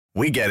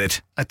We get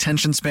it.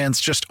 Attention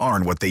spans just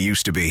aren't what they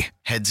used to be.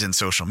 Heads in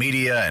social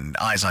media and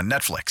eyes on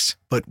Netflix.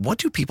 But what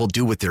do people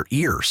do with their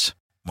ears?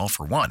 Well,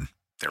 for one,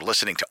 they're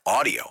listening to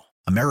audio.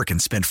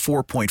 Americans spend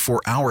 4.4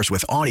 hours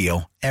with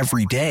audio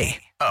every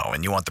day. Oh,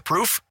 and you want the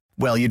proof?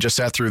 Well, you just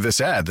sat through this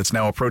ad that's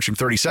now approaching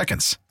 30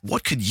 seconds.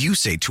 What could you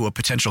say to a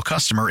potential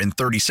customer in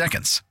 30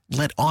 seconds?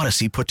 Let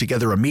Odyssey put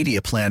together a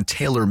media plan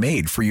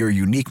tailor-made for your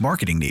unique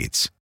marketing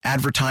needs.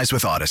 Advertise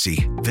with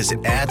Odyssey.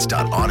 Visit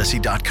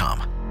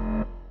ads.odyssey.com.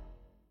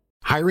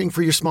 Hiring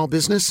for your small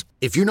business?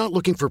 If you're not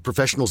looking for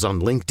professionals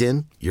on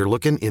LinkedIn, you're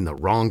looking in the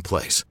wrong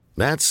place.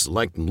 That's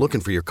like looking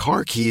for your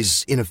car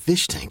keys in a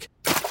fish tank.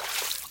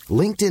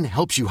 LinkedIn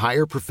helps you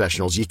hire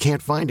professionals you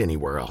can't find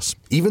anywhere else,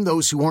 even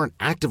those who aren't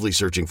actively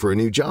searching for a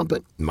new job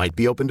but might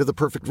be open to the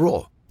perfect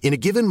role. In a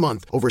given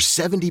month, over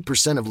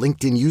 70% of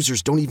LinkedIn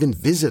users don't even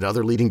visit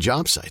other leading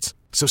job sites.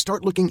 So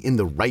start looking in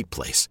the right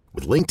place.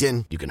 With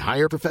LinkedIn, you can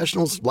hire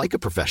professionals like a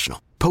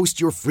professional. Post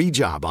your free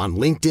job on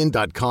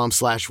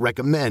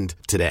linkedin.com/recommend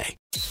today.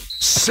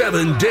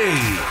 7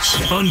 days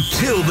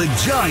until the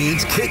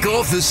Giants kick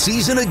off the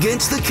season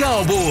against the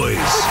Cowboys.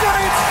 The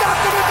Giants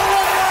stopped them at the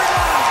 1-yard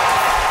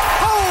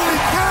line. Holy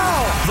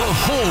cow! The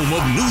home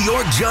of New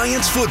York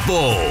Giants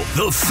football.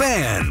 The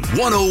Fan,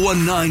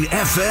 101.9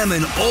 FM,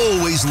 and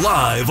always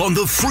live on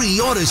the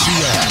free Odyssey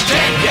app.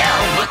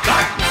 Danielle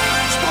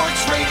McCartan,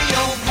 Sports Radio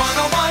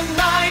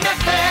 101.9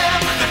 FM.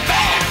 The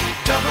Fan,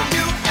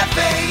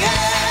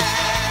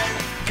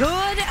 WFAN.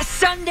 Good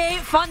Sunday,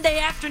 fun day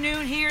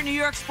afternoon here, New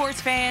York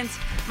sports fans.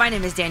 My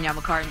name is Danielle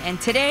McCartan, and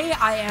today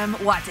I am,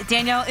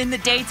 Danielle in the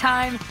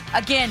daytime.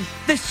 Again,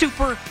 the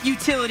super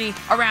utility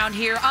around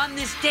here on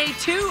this day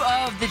 2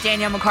 of the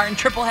Danielle McCartan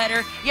triple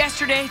header.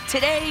 Yesterday,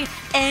 today,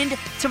 and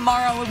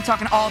tomorrow. We'll be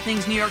talking all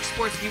things New York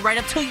sports with you right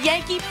up till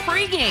Yankee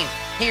pregame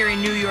here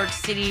in New York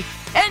City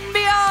and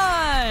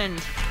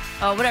beyond.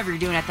 Whatever you're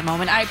doing at the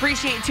moment, I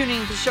appreciate you tuning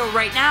into the show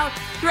right now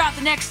throughout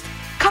the next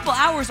couple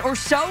hours or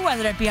so,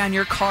 whether that be on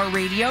your car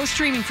radio,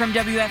 streaming from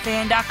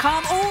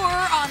WFAN.com, or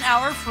on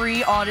our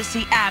free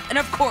Odyssey app. And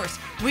of course,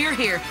 we're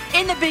here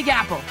in the Big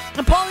Apple.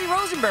 And Paulie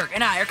Rosenberg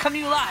and I are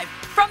coming to you live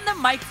from the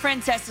Mike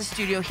Francesa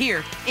studio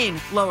here in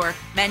Lower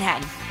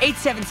Manhattan.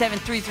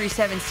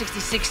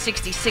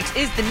 877-337-6666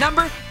 is the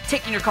number.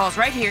 Taking your calls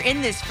right here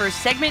in this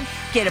first segment.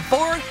 Get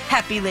aboard.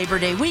 Happy Labor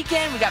Day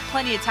weekend. We got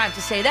plenty of time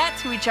to say that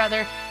to each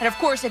other. And of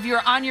course, if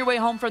you're on your way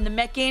home from the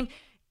Met game,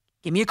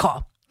 give me a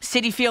call.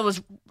 Citi Field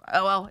was,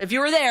 if you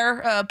were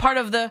there, part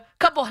of the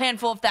couple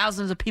handful of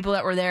thousands of people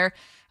that were there.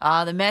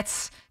 The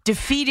Mets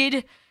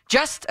defeated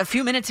just a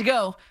few minutes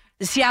ago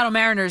the Seattle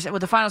Mariners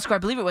with the final score. I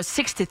believe it was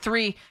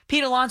 6-3.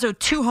 Pete Alonso,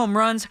 2 home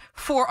runs,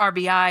 4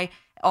 RBI.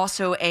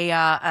 Also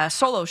a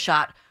solo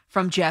shot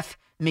from Jeff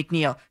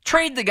McNeil.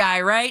 Trade the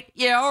guy, right?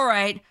 Yeah, all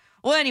right.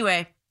 Well,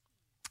 anyway,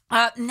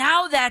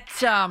 now that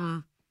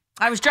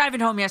I was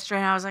driving home yesterday,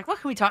 and I was like, what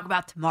can we talk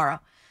about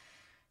tomorrow?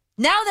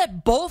 Now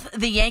that both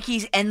the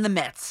Yankees and the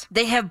Mets,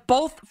 they have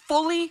both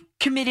fully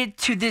committed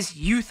to this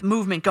youth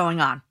movement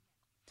going on.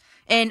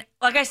 And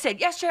like I said,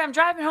 yesterday I'm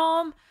driving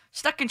home,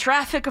 stuck in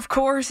traffic, of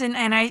course, and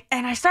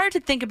I started to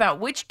think about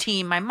which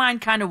team, my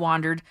mind kind of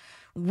wandered,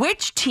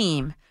 which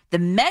team, the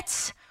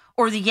Mets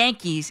or the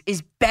Yankees,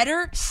 is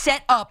better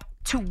set up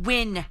to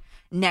win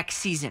next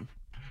season,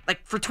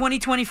 like for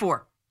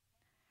 2024.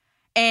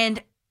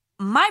 And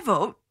my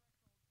vote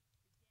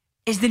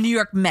is the New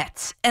York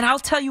Mets, and I'll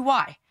tell you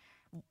why.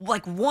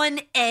 Like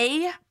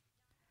 1A,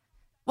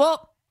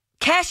 well,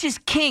 cash is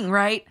king,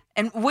 right?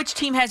 And which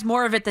team has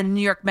more of it than the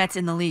New York Mets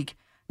in the league?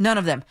 None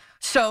of them.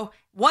 So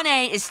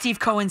 1A is Steve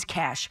Cohen's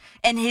cash.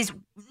 And his,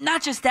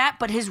 not just that,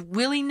 but his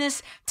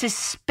willingness to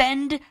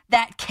spend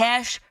that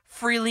cash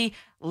freely.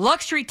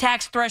 Luxury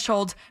tax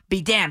thresholds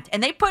be damned.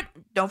 And they put,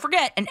 don't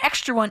forget, an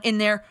extra one in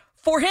there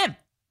for him.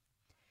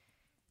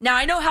 Now,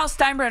 I know Hal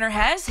Steinbrenner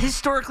has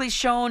historically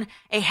shown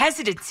a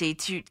hesitancy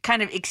to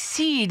kind of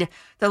exceed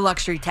the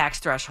luxury tax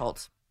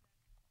thresholds.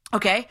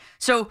 Okay,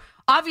 so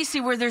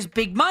obviously where there's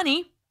big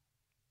money,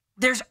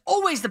 there's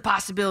always the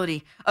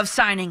possibility of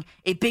signing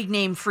a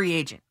big-name free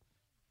agent.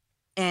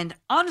 And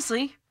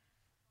honestly,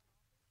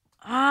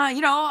 I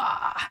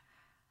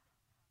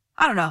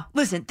don't know.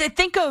 Listen,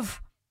 think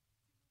of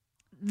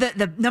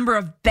the number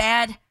of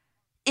bad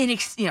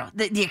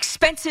the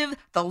expensive,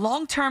 the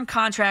long-term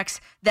contracts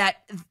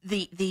that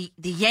the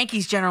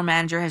Yankees general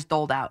manager has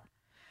doled out.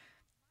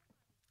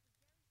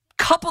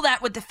 Couple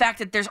that with the fact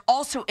that there's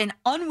also an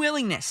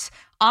unwillingness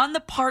on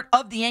the part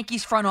of the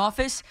Yankees front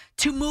office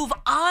to move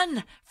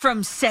on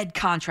from said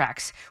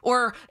contracts,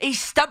 or a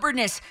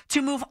stubbornness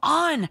to move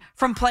on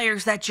from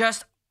players that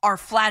just are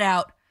flat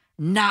out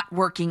not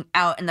working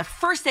out. And the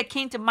first that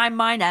came to my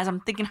mind as I'm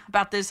thinking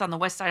about this on the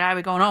West Side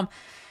Highway going home,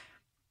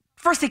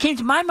 first that came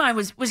to my mind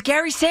was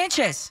Gary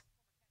Sanchez.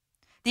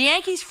 The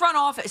Yankees front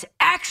office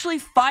actually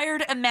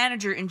fired a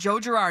manager in Joe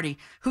Girardi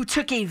who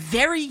took a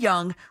very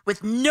young,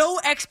 with no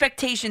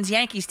expectations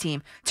Yankees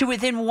team to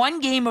within one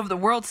game of the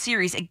World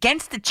Series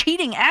against the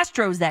cheating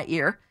Astros that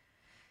year.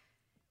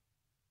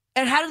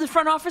 And how did the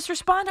front office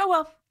respond? Oh,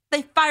 well,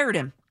 they fired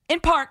him, in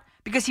part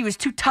because he was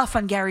too tough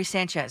on Gary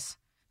Sanchez.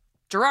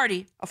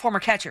 Girardi, a former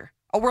catcher,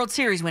 a World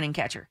Series winning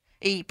catcher,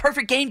 a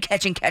perfect game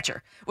catching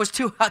catcher, was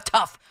too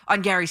tough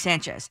on Gary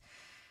Sanchez.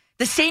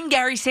 The same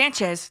Gary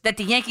Sanchez that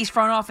the Yankees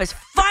front office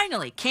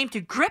finally came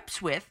to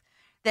grips with,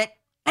 that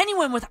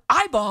anyone with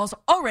eyeballs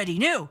already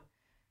knew.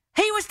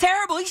 He was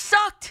terrible. He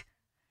sucked.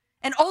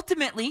 And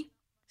ultimately,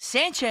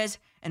 Sanchez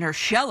and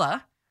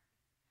Urshela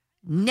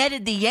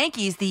netted the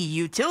Yankees the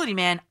utility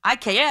man,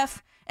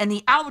 IKF, and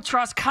the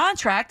albatross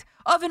contract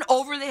of an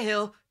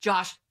over-the-hill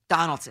Josh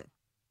Donaldson.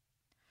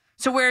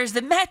 So whereas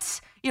the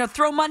Mets,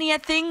 throw money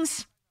at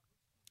things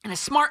in a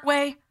smart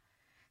way,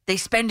 they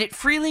spend it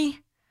freely.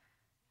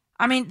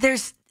 I mean,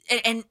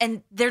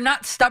 and they're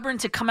not stubborn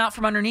to come out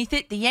from underneath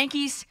it. The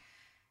Yankees,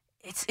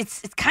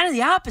 it's kind of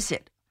the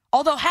opposite.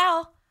 Although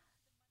Hal,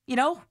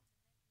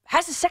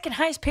 has the second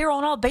highest payroll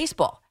in all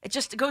baseball. It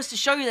just goes to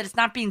show you that it's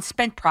not being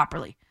spent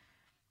properly.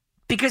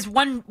 Because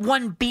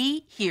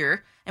 1B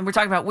here, and we're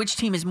talking about which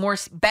team is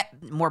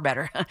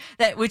better,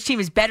 that which team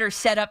is better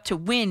set up to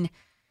win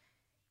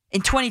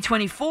in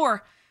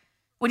 2024.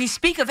 When you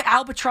speak of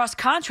albatross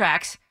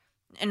contracts,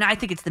 and I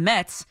think it's the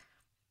Mets,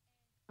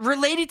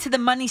 related to the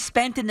money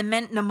spent and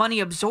the money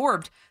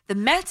absorbed, the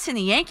Mets and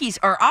the Yankees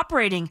are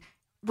operating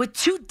with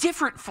two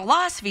different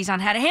philosophies on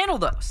how to handle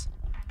those.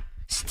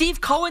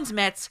 Steve Cohen's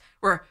Mets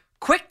were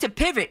quick to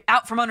pivot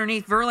out from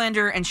underneath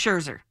Verlander and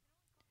Scherzer.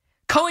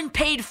 Cohen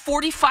paid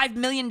 $45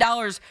 million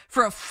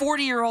for a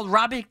 40-year-old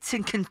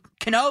Robinson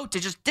Cano to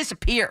just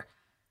disappear.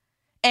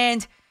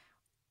 And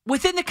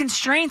within the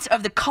constraints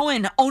of the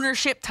Cohen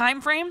ownership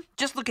timeframe,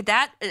 just look at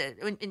that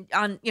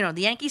on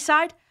the Yankees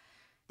side.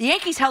 The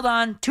Yankees held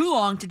on too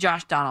long to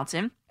Josh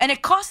Donaldson, and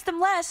it cost them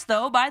less,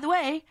 though, by the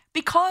way,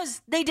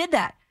 because they did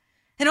that.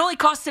 It only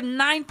cost them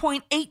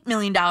 $9.8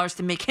 million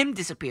to make him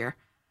disappear.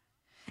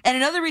 And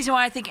another reason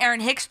why I think Aaron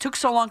Hicks took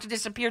so long to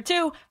disappear,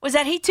 too, was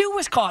that he, too,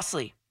 was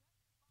costly.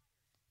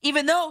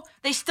 Even though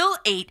they still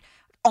ate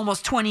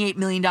almost $28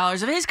 million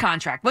of his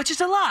contract, which is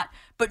a lot,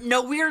 but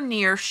nowhere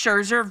near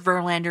Scherzer,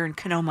 Verlander, and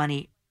Cano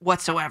money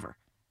whatsoever.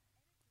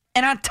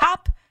 And on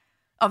top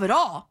of it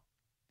all,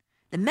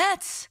 the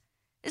Mets,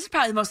 this is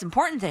probably the most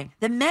important thing,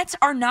 the Mets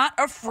are not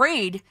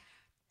afraid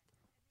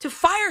to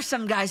fire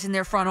some guys in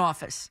their front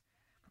office.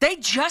 They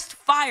just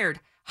fired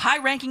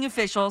high-ranking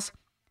officials,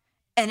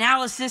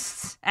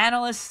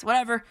 analysts,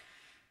 whatever,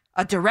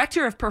 a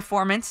director of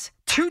performance,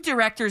 2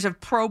 directors of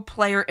pro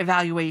player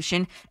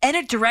evaluation, and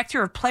a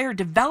director of player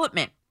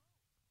development.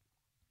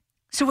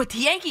 So what the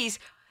Yankees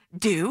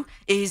do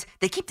is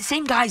they keep the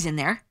same guys in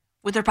there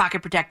with their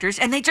pocket protectors,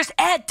 and they just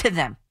add to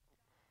them.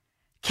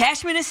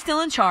 Cashman is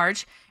still in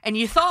charge, and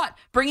you thought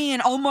bringing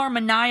in Omar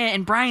Minaya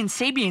and Brian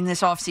Sabian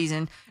this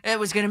offseason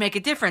was going to make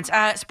a difference.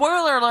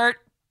 Spoiler alert,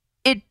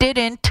 it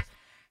didn't.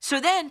 So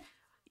then,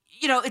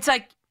 it's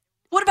like,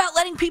 what about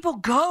letting people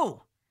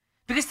go?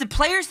 Because the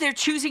players they're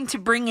choosing to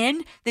bring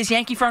in, this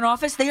Yankee front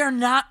office, they are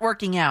not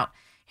working out.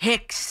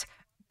 Hicks,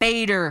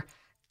 Bader,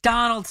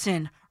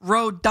 Donaldson,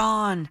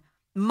 Rodon,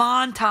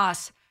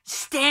 Montas,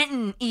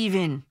 Stanton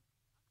even.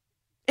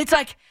 It's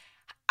like,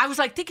 I was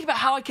thinking about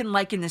how I can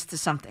liken this to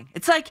something.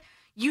 It's like,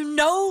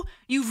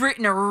 you've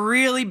written a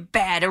really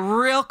bad, a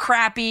real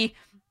crappy,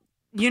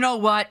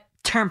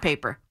 term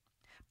paper.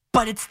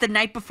 But it's the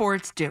night before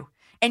it's due.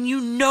 And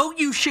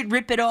you should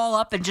rip it all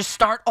up and just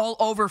start all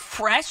over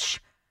fresh.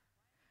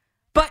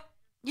 But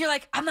you're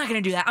like, I'm not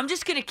going to do that. I'm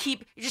just going to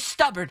you're just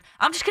stubborn.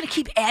 I'm just going to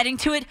keep adding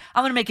to it.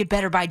 I'm going to make it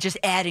better by just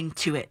adding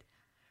to it.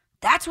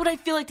 That's what I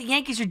feel like the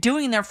Yankees are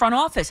doing in their front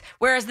office.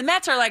 Whereas the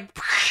Mets are like,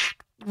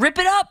 rip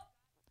it up.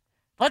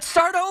 Let's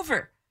start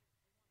over.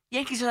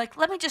 Yankees are like,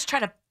 let me just try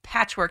to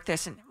patchwork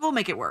this and we'll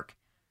make it work.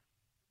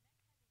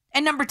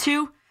 And number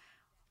 2,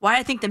 why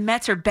I think the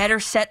Mets are better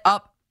set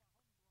up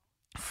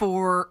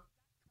for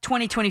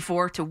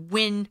 2024 to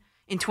win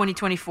in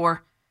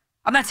 2024.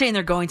 I'm not saying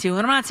they're going to,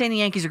 and I'm not saying the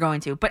Yankees are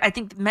going to, but I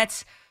think the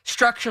Mets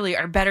structurally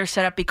are better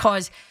set up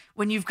because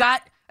when you've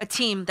got a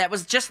team that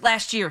was just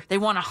last year, they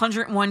won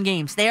 101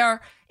 games. They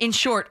are, in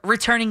short,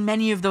 returning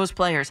many of those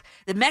players.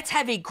 The Mets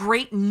have a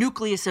great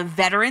nucleus of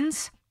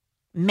veterans,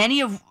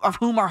 many of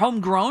whom are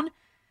homegrown,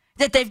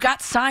 that they've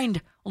got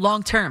signed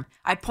long-term.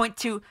 I point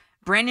to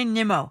Brandon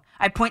Nimmo.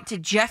 I point to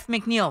Jeff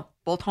McNeil,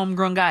 both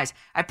homegrown guys.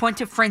 I point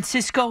to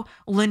Francisco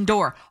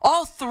Lindor.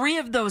 All 3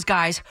 of those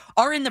guys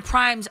are in the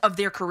primes of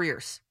their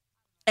careers.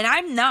 And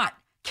I'm not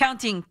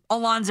counting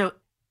Alonso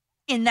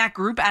in that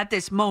group at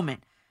this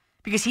moment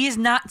because he is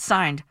not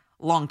signed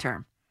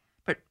long-term.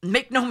 But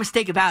make no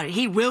mistake about it,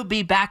 he will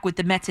be back with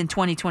the Mets in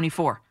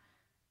 2024.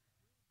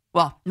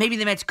 Well, maybe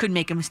the Mets could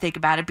make a mistake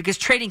about it because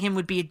trading him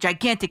would be a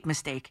gigantic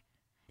mistake.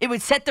 It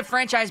would set the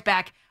franchise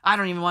back. I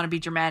don't even want to be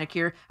dramatic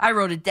here. I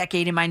wrote a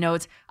decade in my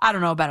notes. I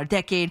don't know about a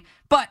decade,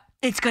 but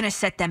it's going to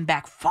set them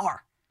back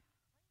far.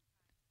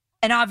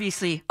 And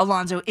obviously,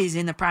 Alonso is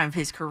in the prime of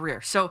his career.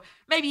 So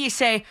maybe you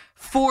say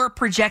 4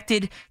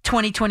 projected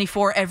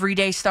 2024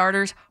 everyday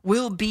starters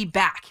will be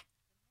back.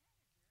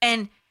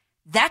 And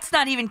that's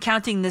not even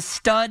counting the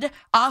stud,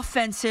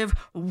 offensive,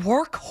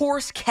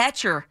 workhorse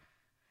catcher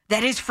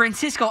that is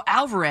Francisco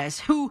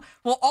Alvarez, who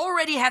will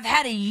already have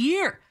had a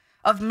year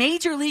of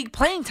major league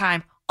playing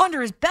time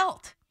under his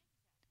belt.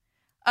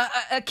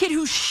 A kid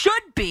who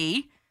should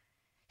be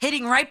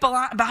hitting right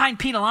behind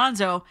Pete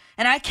Alonso,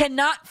 and I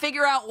cannot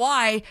figure out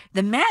why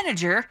the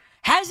manager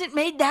hasn't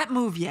made that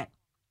move yet.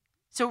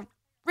 So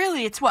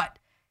really, it's what?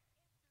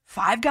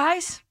 5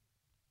 guys?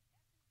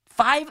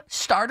 5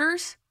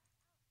 starters?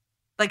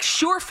 Like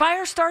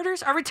surefire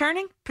starters are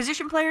returning?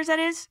 Position players, that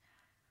is?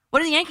 What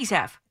do the Yankees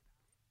have?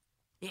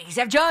 The Yankees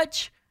have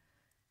Judge.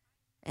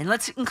 And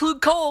let's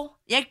include Cole.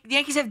 The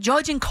Yankees have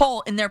Judge and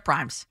Cole in their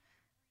primes.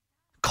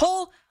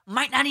 Cole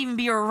might not even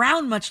be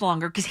around much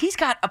longer because he's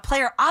got a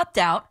player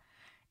opt-out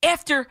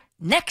after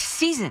next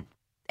season.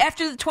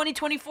 After the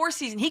 2024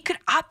 season, he could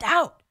opt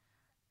out.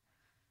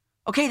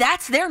 Okay,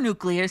 that's their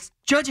nucleus,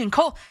 Judge and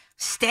Cole.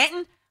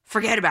 Stanton,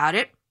 forget about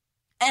it.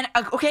 And,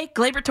 okay,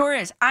 Gleyber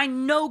Torres. I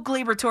know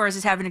Gleyber Torres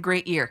is having a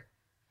great year.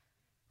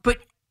 But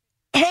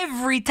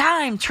every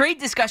time trade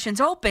discussions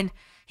open,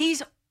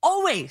 he's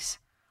always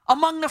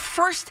among the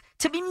first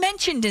to be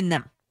mentioned in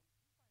them.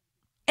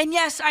 And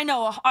yes, I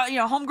know,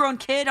 homegrown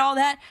kid, all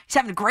that. He's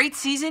having a great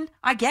season.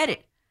 I get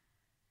it.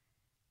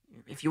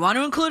 If you want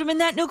to include him in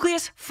that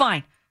nucleus,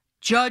 fine.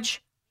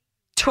 Judge,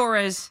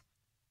 Torres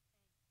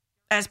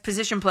as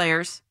position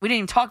players. We didn't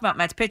even talk about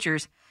Mets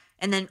pitchers.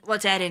 And then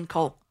let's add in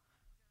Cole.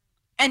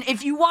 And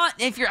and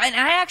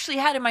I actually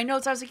had in my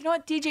notes, I was like, you know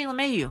what, DJ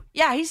LeMahieu.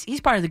 Yeah,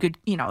 he's part of the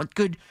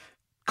good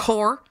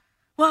core.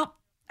 Well,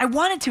 I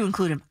wanted to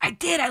include him. I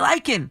did. I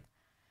like him.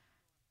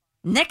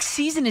 Next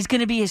season is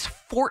going to be his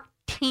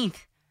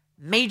 14th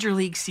major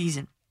league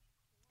season.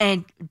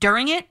 And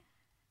during it,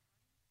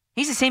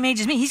 he's the same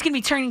age as me. He's going to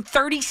be turning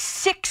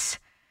 36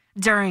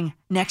 during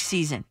next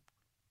season.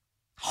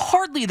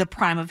 Hardly the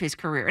prime of his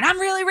career. And I'm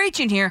really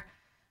reaching here.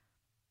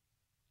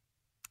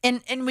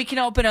 And we can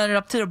open it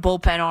up to the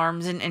bullpen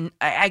arms, and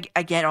I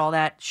get all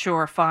that.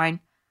 Sure,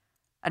 fine.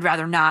 I'd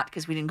rather not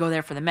because we didn't go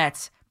there for the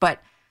Mets.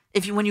 But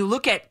when you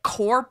look at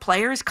core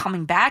players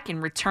coming back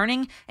and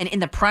returning and in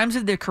the primes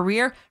of their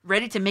career,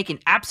 ready to make an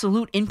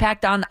absolute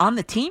impact on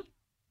the team,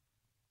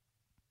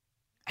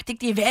 I think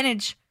the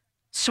advantage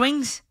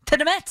swings to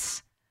the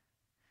Mets.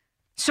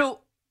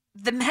 So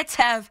the Mets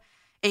have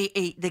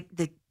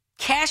the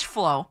cash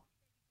flow.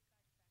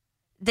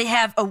 They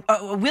have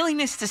a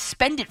willingness to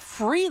spend it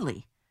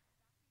freely.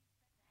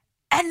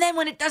 And then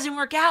when it doesn't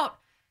work out,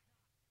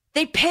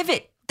 they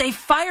pivot. They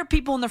fire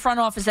people in the front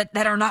office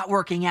that are not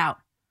working out.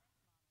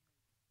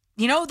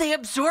 They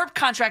absorb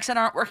contracts that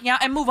aren't working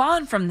out and move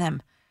on from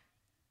them.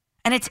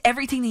 And it's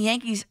everything the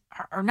Yankees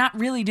are not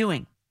really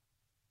doing.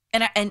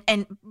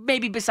 And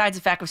maybe besides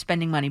the fact of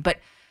spending money. But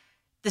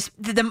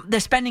the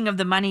spending of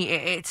the money,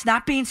 it's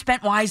not being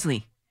spent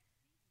wisely.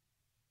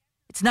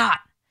 It's not.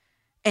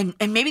 And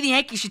maybe the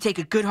Yankees should take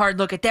a good hard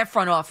look at their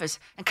front office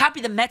and copy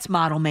the Mets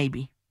model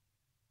maybe.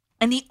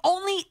 And the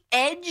only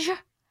edge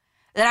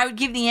that I would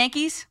give the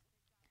Yankees,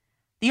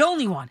 the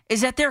only one,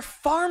 is that their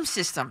farm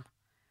system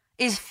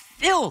is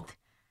filled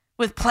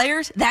with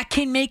players that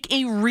can make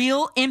a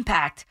real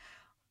impact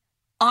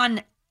on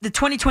the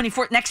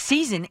 2024 next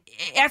season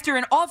after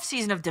an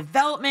offseason of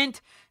development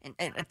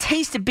and a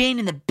taste of being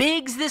in the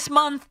bigs this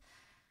month.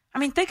 I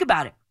mean, think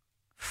about it.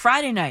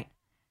 Friday night,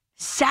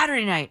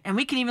 Saturday night, and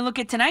we can even look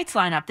at tonight's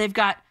lineup. They've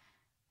got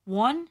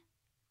 1,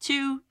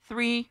 2,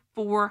 3,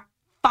 4,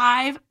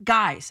 5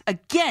 guys.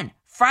 Again,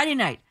 Friday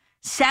night,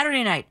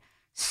 Saturday night,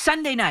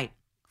 Sunday night.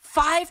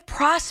 5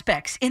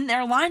 prospects in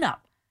their lineup.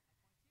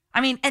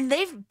 I mean, and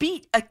they've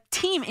beat a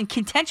team in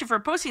contention for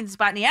a postseason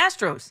spot in the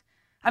Astros.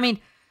 I mean,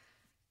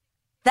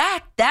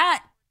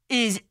 that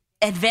is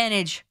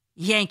advantage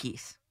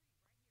Yankees.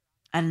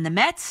 And the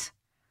Mets,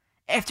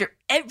 after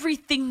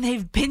everything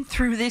they've been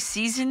through this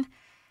season,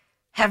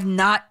 have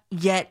not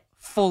yet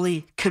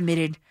fully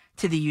committed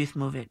to the youth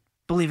movement.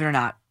 Believe it or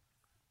not.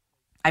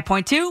 I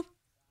point to,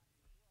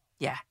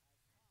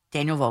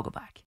 Daniel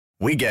Vogelbach.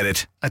 We get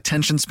it.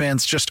 Attention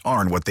spans just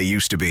aren't what they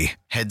used to be.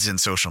 Heads in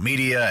social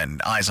media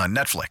and eyes on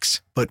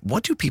Netflix. But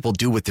what do people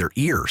do with their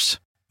ears?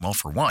 Well,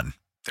 for one,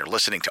 they're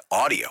listening to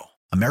audio.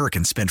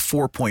 Americans spend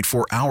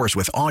 4.4 hours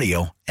with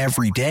audio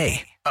every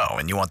day. Oh,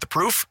 and you want the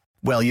proof?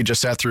 Well, you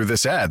just sat through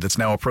this ad that's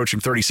now approaching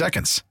 30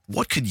 seconds.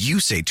 What could you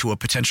say to a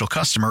potential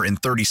customer in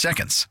 30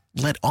 seconds?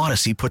 Let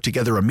Odyssey put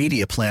together a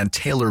media plan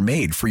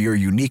tailor-made for your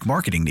unique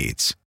marketing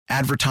needs.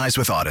 Advertise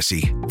with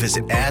Odyssey.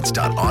 Visit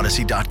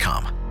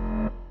ads.odyssey.com.